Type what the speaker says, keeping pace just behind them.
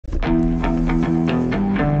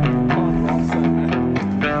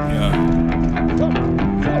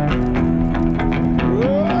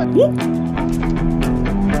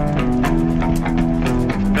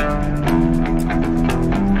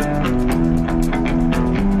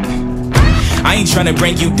ain't tryna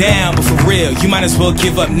bring you down, but for real, you might as well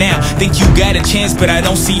give up now. Think you got a chance, but I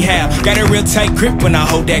don't see how. Got a real tight grip when I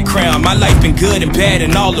hold that crown. My life been good and bad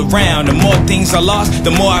and all around. The more things I lost, the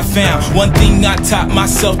more I found. One thing I taught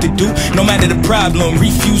myself to do, no matter the problem,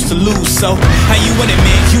 refuse to lose. So, how you want it,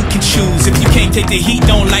 man? You can choose. If you can't take the heat,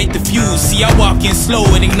 don't light the fuse. See, I walk in slow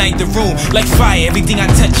and ignite the room. Like fire, everything I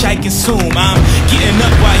touch, I consume. I'm getting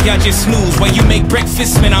up while y'all just snooze. While you make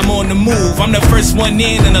breakfast, man, I'm on the move. I'm the first one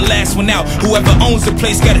in and the last one out. Whoever owns the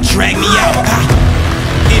place gotta drag me out.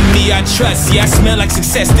 In me I trust, yeah, I smell like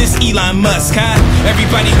success, this Elon Musk, huh?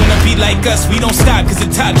 Everybody wanna be like us, we don't stop, cause the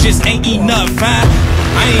top just ain't enough, huh?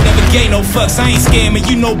 I ain't never gave no fucks, I ain't scared, man,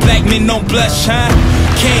 you know black men don't blush, huh?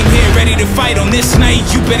 Came here ready to fight on this night,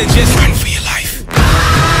 you better just run for your life.